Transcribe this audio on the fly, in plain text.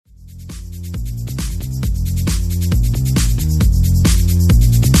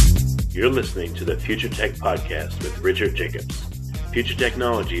You're listening to the Future Tech Podcast with Richard Jacobs. Future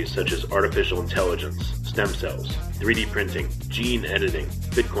technologies such as artificial intelligence, stem cells, 3D printing, gene editing,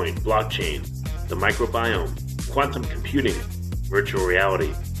 Bitcoin, blockchain, the microbiome, quantum computing, virtual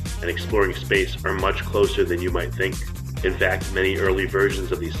reality, and exploring space are much closer than you might think. In fact, many early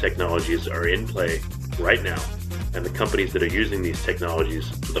versions of these technologies are in play right now, and the companies that are using these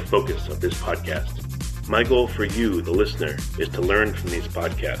technologies are the focus of this podcast. My goal for you, the listener, is to learn from these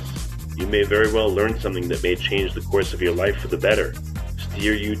podcasts. You may very well learn something that may change the course of your life for the better,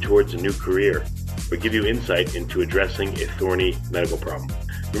 steer you towards a new career, or give you insight into addressing a thorny medical problem.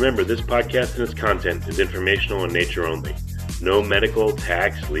 Remember, this podcast and its content is informational in nature only. No medical,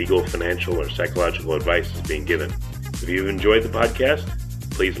 tax, legal, financial, or psychological advice is being given. If you've enjoyed the podcast,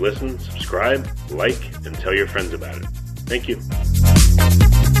 please listen, subscribe, like, and tell your friends about it. Thank you.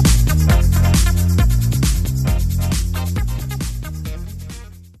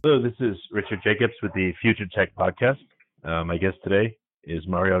 Hello, this is Richard Jacobs with the Future Tech Podcast. My guest today is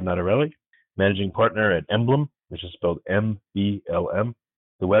Mario Natarelli, managing partner at MBLM, which is spelled MBLM.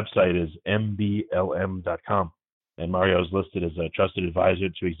 The website is mblm.com. And Mario is listed as a trusted advisor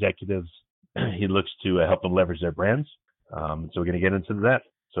to executives. He looks to help them leverage their brands. So we're going to get into that.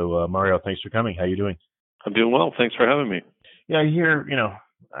 So Mario, thanks for coming. How are you doing? I'm doing well. Thanks for having me. Yeah, I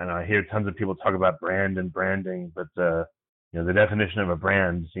hear tons of people talk about brand and branding, but the definition of a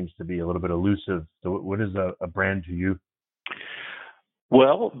brand seems to be a little bit elusive. So what is a brand to you?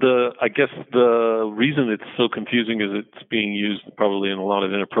 Well, I guess the reason it's so confusing is it's being used probably in a lot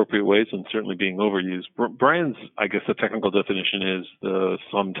of inappropriate ways and certainly being overused. Brands, I guess the technical definition is the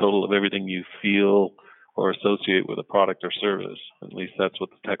sum total of everything you feel or associate with a product or service. At least that's what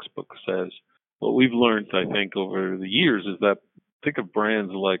the textbook says. What we've learned, I think, over the years is that think of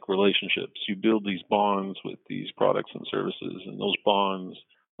brands like relationships. You build these bonds with these products and services, and those bonds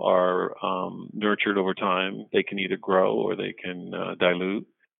are nurtured over time. They can either grow or they can dilute.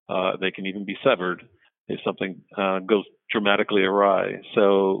 They can even be severed if something goes dramatically awry.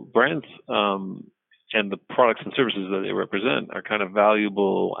 So brands and the products and services that they represent are kind of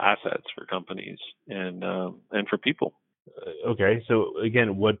valuable assets for companies and for people. Okay, so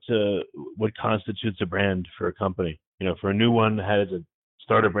again, what constitutes a brand for a company? For a new one, how does it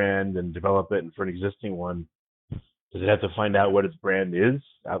start a brand and develop it? And for an existing one, does it have to find out what its brand is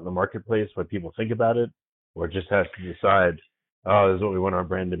out in the marketplace, what people think about it, or it just has to decide, this is what we want our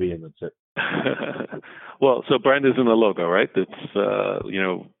brand to be, and that's it? Well, so brand isn't a logo, right? It's,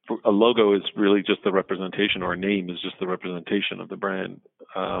 a logo is really just the representation, or a name is just the representation of the brand.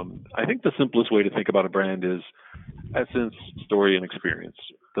 I think the simplest way to think about a brand is essence, story, and experience.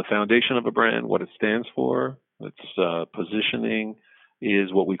 The foundation of a brand, what it stands for, its positioning,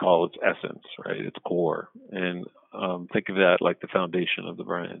 is what we call its essence, right? Its core. And think of that like the foundation of the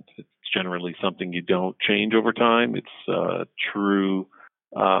brand. It's generally something you don't change over time. It's true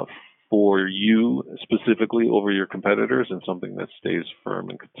for you specifically over your competitors, and something that stays firm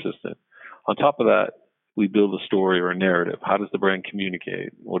and consistent. On top of that, we build a story or a narrative. How does the brand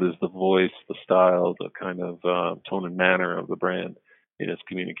communicate? What is the voice, the style, the kind of tone and manner of the brand in its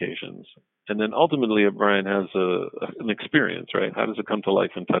communications? And then ultimately a brand has an experience, right? How does it come to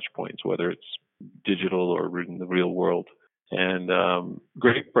life in touch points, whether it's digital or in the real world? And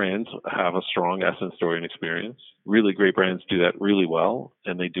great brands have a strong essence, story, and experience. Really great brands do that really well,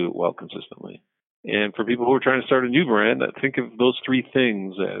 and they do it well consistently. And for people who are trying to start a new brand, think of those three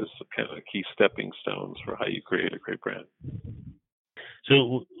things as kind of key stepping stones for how you create a great brand.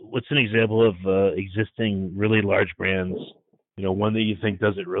 So what's an example of existing really large brands, one that you think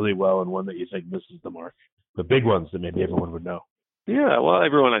does it really well and one that you think misses the mark? The big ones that maybe everyone would know. Yeah, well,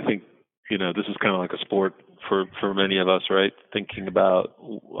 everyone, I think, this is kind of like a sport for many of us, right? Thinking about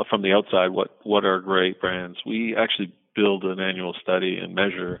from the outside, what are great brands? We actually build an annual study and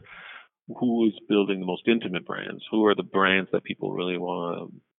measure who is building the most intimate brands. Who are the brands that people really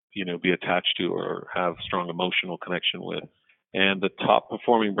want to, be attached to or have strong emotional connection with? And the top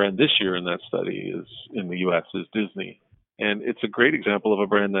performing brand this year in that study is in the U.S. is Disney. And it's a great example of a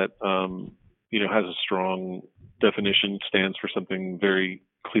brand that, has a strong definition, stands for something very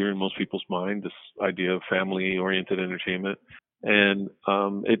clear in most people's mind, this idea of family-oriented entertainment. And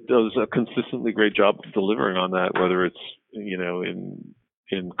it does a consistently great job of delivering on that, whether it's,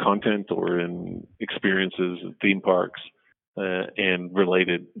 in content or in experiences, theme parks, and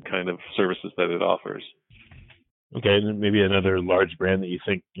related kind of services that it offers. Okay, and then maybe another large brand that you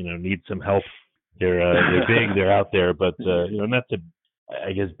think, needs some help. They're big, they're out there, but not to,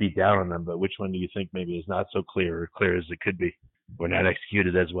 I guess, beat down on them. But which one do you think maybe is not so clear as it could be, or not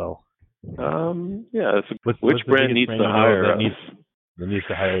executed as well? Which brand needs to hire us? that needs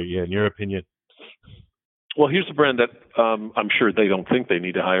to hire you, in your opinion? Well, here's a brand that I'm sure they don't think they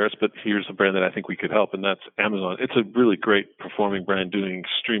need to hire us, but here's a brand that I think we could help, and that's Amazon. It's a really great performing brand doing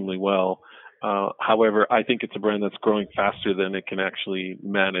extremely well. However, I think it's a brand that's growing faster than it can actually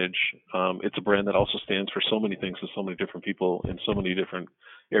manage. It's a brand that also stands for so many things to so many different people in so many different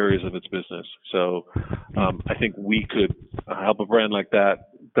areas of its business. So I think we could help a brand like that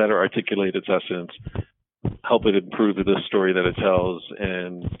better articulate its essence, help it improve the story that it tells,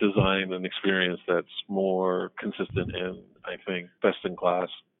 and design an experience that's more consistent and, I think, best in class.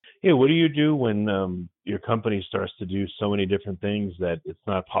 Yeah, what do you do when your company starts to do so many different things that it's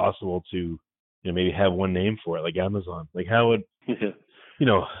not possible to maybe have one name for it, like Amazon? Like, how would,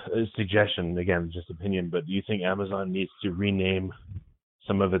 a suggestion, again, just opinion, but do you think Amazon needs to rename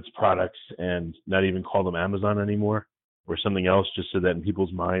some of its products and not even call them Amazon anymore, or something else, just so that in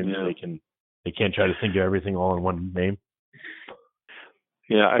people's minds they can't try to think of everything all in one name?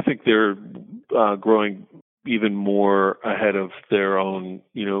 Yeah, I think they're growing even more ahead of their own,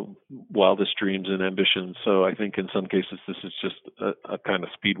 wildest dreams and ambitions. So I think in some cases this is just a kind of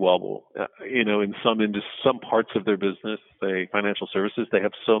speed wobble. In some parts of their business, say financial services, they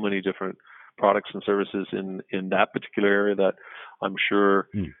have so many different products and services in that particular area that I'm sure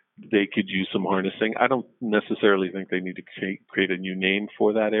they could use some harnessing. I don't necessarily think they need to create a new name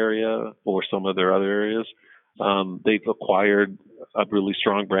for that area or some of their other areas. They've acquired a really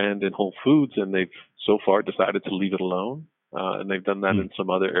strong brand in Whole Foods, and they've so far decided to leave it alone. And they've done that in some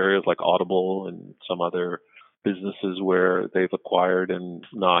other areas like Audible and some other businesses where they've acquired and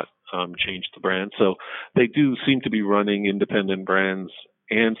not changed the brand. So they do seem to be running independent brands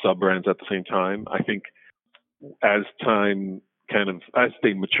and sub-brands at the same time. I think as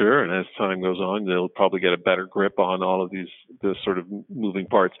they mature and as time goes on, they'll probably get a better grip on all of the sort of moving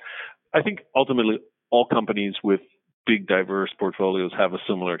parts. I think ultimately all companies with big diverse portfolios have a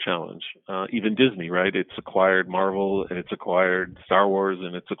similar challenge. Even Disney, right? It's acquired Marvel and it's acquired Star Wars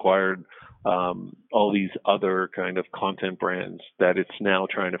and it's acquired all these other kind of content brands that it's now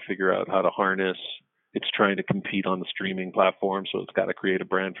trying to figure out how to harness. It's trying to compete on the streaming platform, so it's got to create a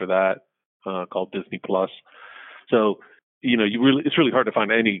brand for that called Disney Plus. So, it's really hard to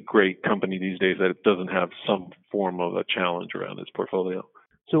find any great company these days that it doesn't have some form of a challenge around its portfolio.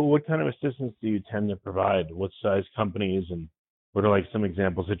 So what kind of assistance do you tend to provide? What size companies, and what are some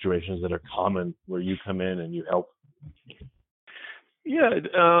example situations that are common where you come in and you help? Yeah,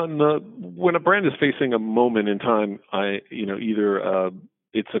 when a brand is facing a moment in time, either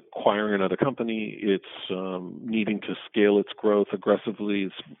it's acquiring another company, it's needing to scale its growth aggressively,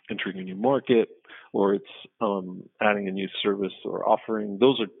 it's entering a new market, or it's adding a new service or offering.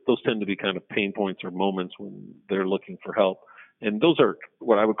 Those tend to be kind of pain points or moments when they're looking for help. And those are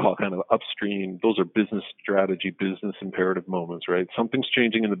what I would call kind of upstream. Those are business strategy, business imperative moments, right? Something's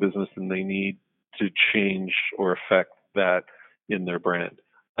changing in the business and they need to change or affect that in their brand.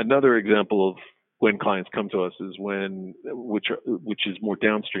 Another example of when clients come to us is which is more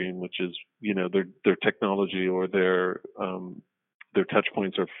downstream, which is, their technology or their touch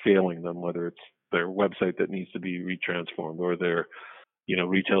points are failing them, whether it's their website that needs to be retransformed or their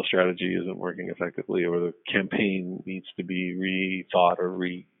retail strategy isn't working effectively, or the campaign needs to be rethought or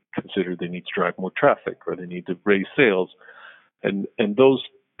reconsidered. They need to drive more traffic, or they need to raise sales. And those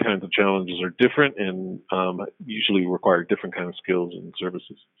kinds of challenges are different and usually require different kind of skills and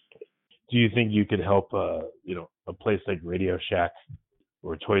services. Do you think you could help, a place like Radio Shack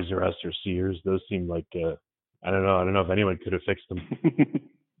or Toys R Us or Sears? Those seem like, I don't know if anyone could have fixed them.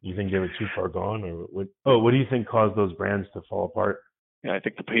 You think they were too far gone, or what do you think caused those brands to fall apart? Yeah, I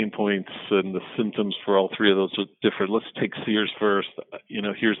think the pain points and the symptoms for all three of those are different. Let's take Sears first.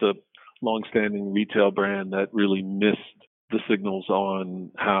 Here's a long-standing retail brand that really missed the signals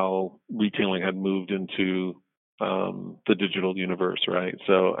on how retailing had moved into the digital universe, right?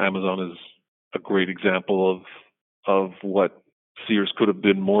 So Amazon is a great example of what Sears could have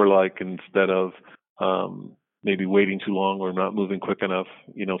been more like, instead of maybe waiting too long or not moving quick enough,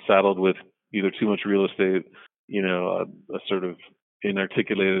 saddled with either too much real estate, a sort of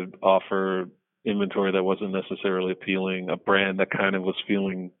inarticulated offer, inventory that wasn't necessarily appealing, a brand that kind of was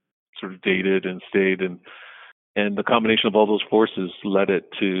feeling sort of dated and stayed, and the combination of all those forces led it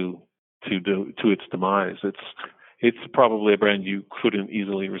to its demise. It's probably a brand you couldn't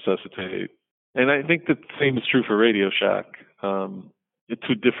easily resuscitate. And I think the same is true for Radio Shack, to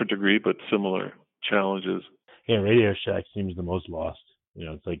a different degree, but similar challenges. Yeah, Radio Shack seems the most lost.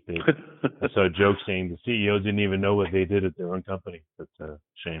 It's like I saw a joke saying the CEO didn't even know what they did at their own company. That's a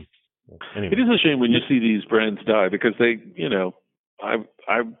shame. Anyway. It is a shame when you see these brands die, because they,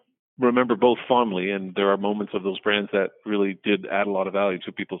 I've remember both fondly, and there are moments of those brands that really did add a lot of value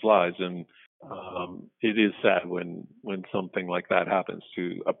to people's lives. And it is sad when something like that happens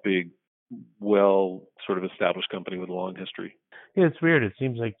to a big, well, sort of established company with a long history. Yeah, it's weird. It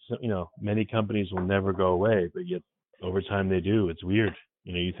seems like, many companies will never go away, but yet over time they do. It's weird.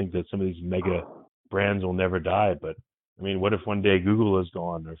 You think that some of these mega brands will never die, but I mean, what if one day Google is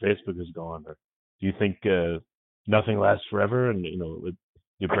gone or Facebook is gone? Or do you think nothing lasts forever? And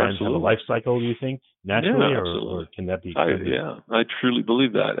do brands have a life cycle? Do you think naturally, or can that be? I truly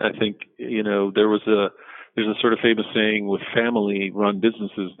believe that. I think there's a sort of famous saying with family-run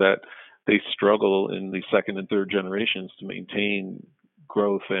businesses that they struggle in the second and third generations to maintain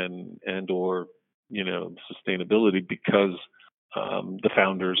growth and or sustainability because the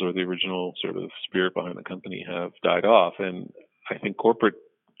founders or the original sort of spirit behind the company have died off. And I think corporate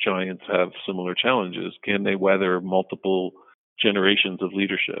giants have similar challenges. Can they weather multiple generations of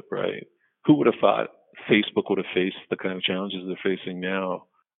leadership, right? Who would have thought Facebook would have faced the kind of challenges they're facing now?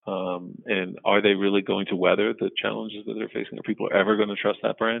 And are they really going to weather the challenges that they're facing? Are people ever going to trust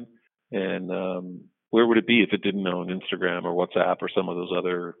that brand? And where would it be if it didn't own Instagram or WhatsApp or some of those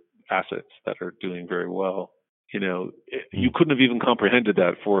other assets that are doing very well? You couldn't have even comprehended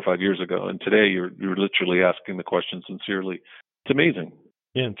that 4 or 5 years ago. And today you're literally asking the question sincerely. It's amazing.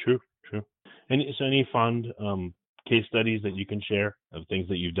 Yeah, true. Any fond case studies that you can share of things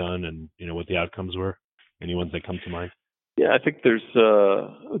that you've done and what the outcomes were? Any ones that come to mind? Yeah, I think there's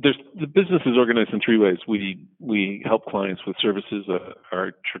the business is organized in 3 ways. We help clients with services,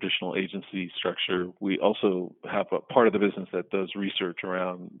 our traditional agency structure. We also have a part of the business that does research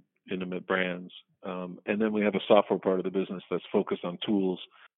around intimate brands, and then we have a software part of the business that's focused on tools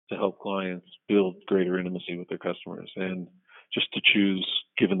to help clients build greater intimacy with their customers. And just to choose,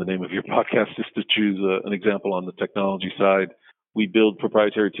 given the name of your podcast, just to choose an example on the technology side, we build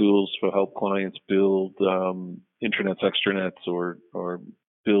proprietary tools to help clients build intranets, extranets, or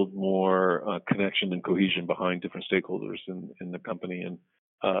build more connection and cohesion behind different stakeholders in the company. And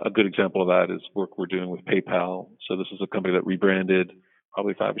a good example of that is work we're doing with PayPal. So this is a company that rebranded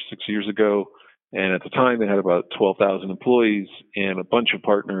probably 5 or 6 years ago. And at the time, they had about 12,000 employees and a bunch of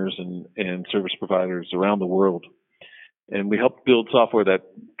partners and service providers around the world. And we helped build software that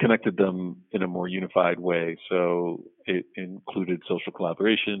connected them in a more unified way. So it included social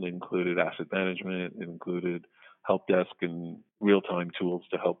collaboration, it included asset management, it included help desk and real-time tools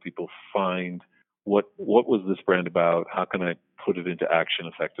to help people find what was this brand about? How can I put it into action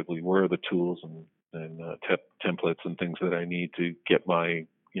effectively? Where are the tools and templates and things that I need to get my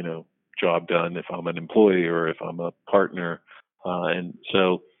job done if I'm an employee or if I'm a partner? And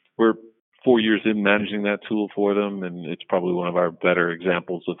so we're 4 years in managing that tool for them, and it's probably one of our better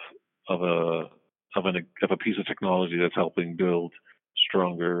examples of a piece of technology that's helping build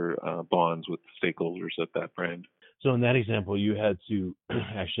stronger bonds with stakeholders at that brand. So in that example, you had to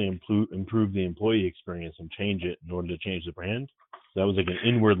actually improve the employee experience and change it in order to change the brand. So that was like an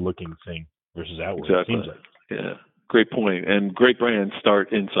inward-looking thing versus outward. Exactly. It seems like. Yeah. Great point. And great brands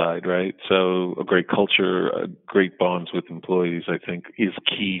start inside, right? So a great culture, great bonds with employees, I think, is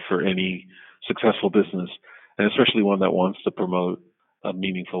key for any successful business, and especially one that wants to promote a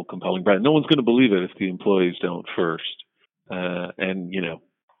meaningful, compelling brand. No one's going to believe it if the employees don't first. And,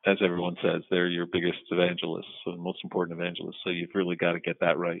 as everyone says, they're your biggest evangelists, the most important evangelists. So you've really got to get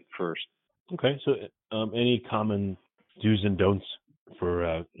that right first. Okay. So any common do's and don'ts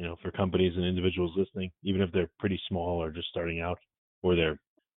for companies and individuals listening, even if they're pretty small or just starting out, or they're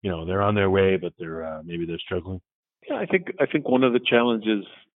on their way, but maybe they're struggling? Yeah, I think one of the challenges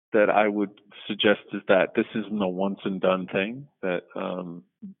that I would suggest is that this isn't a once and done thing, that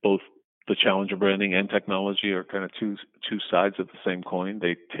both the challenger branding and technology are kind of two sides of the same coin.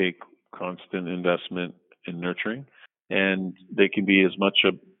 They take constant investment in nurturing, and they can be as much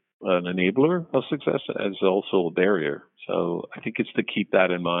an enabler of success as also a barrier. So I think it's to keep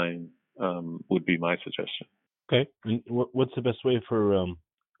that in mind would be my suggestion. Okay. And what's the best way for,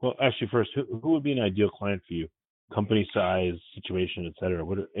 actually first, who would be an ideal client for you? Company size, situation, et cetera.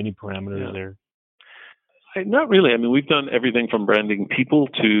 What are any parameters there? Not really. I mean, we've done everything from branding people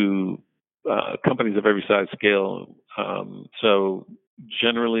to companies of every size, scale. So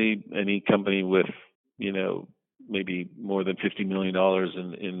generally, any company with maybe more than $50 million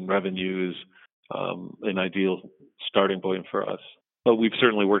in revenue is an ideal starting point for us. But we've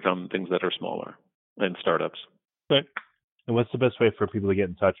certainly worked on things that are smaller and startups. Okay. And what's the best way for people to get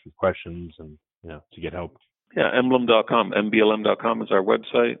in touch with questions and to get help? Yeah, emblem.com. MBLM.com is our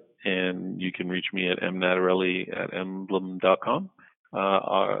website, and you can reach me at mnatarelli@emblem.com.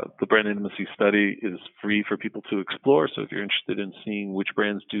 The brand intimacy study is free for people to explore. So if you're interested in seeing which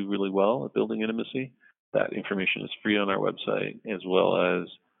brands do really well at building intimacy, that information is free on our website, as well as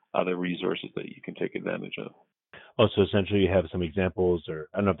other resources that you can take advantage of. Oh, so essentially you have some examples, or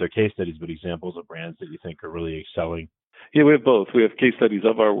I don't know if they're case studies, but examples of brands that you think are really excelling. Yeah, we have both. We have case studies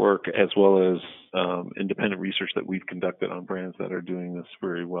of our work as well as independent research that we've conducted on brands that are doing this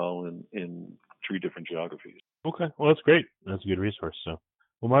very well in 3 different geographies. Okay, well, that's great. That's a good resource. So,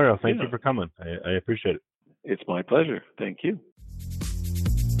 well, Mario, thank you for coming. I appreciate it. It's my pleasure. Thank you.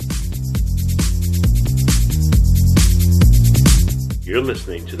 You're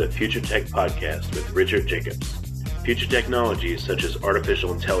listening to the Future Tech Podcast with Richard Jacobs. Future technologies such as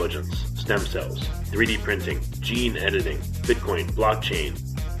artificial intelligence, stem cells, 3D printing, gene editing, Bitcoin, blockchain,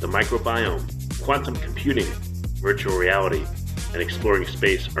 the microbiome, quantum computing, virtual reality, and exploring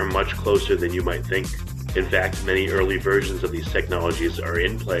space are much closer than you might think. In fact, many early versions of these technologies are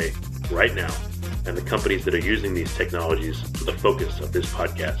in play right now, and the companies that are using these technologies are the focus of this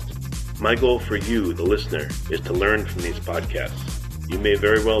podcast. My goal for you, the listener, is to learn from these podcasts. You may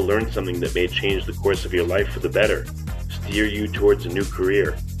very well learn something that may change the course of your life for the better, steer you towards a new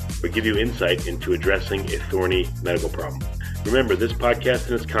career, or give you insight into addressing a thorny medical problem. Remember, this podcast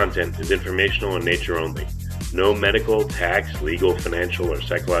and its content is informational in nature only. No medical, tax, legal, financial, or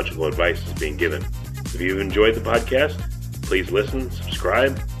psychological advice is being given. If you enjoyed the podcast, please listen,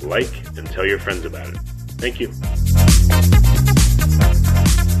 subscribe, like, and tell your friends about it. Thank you.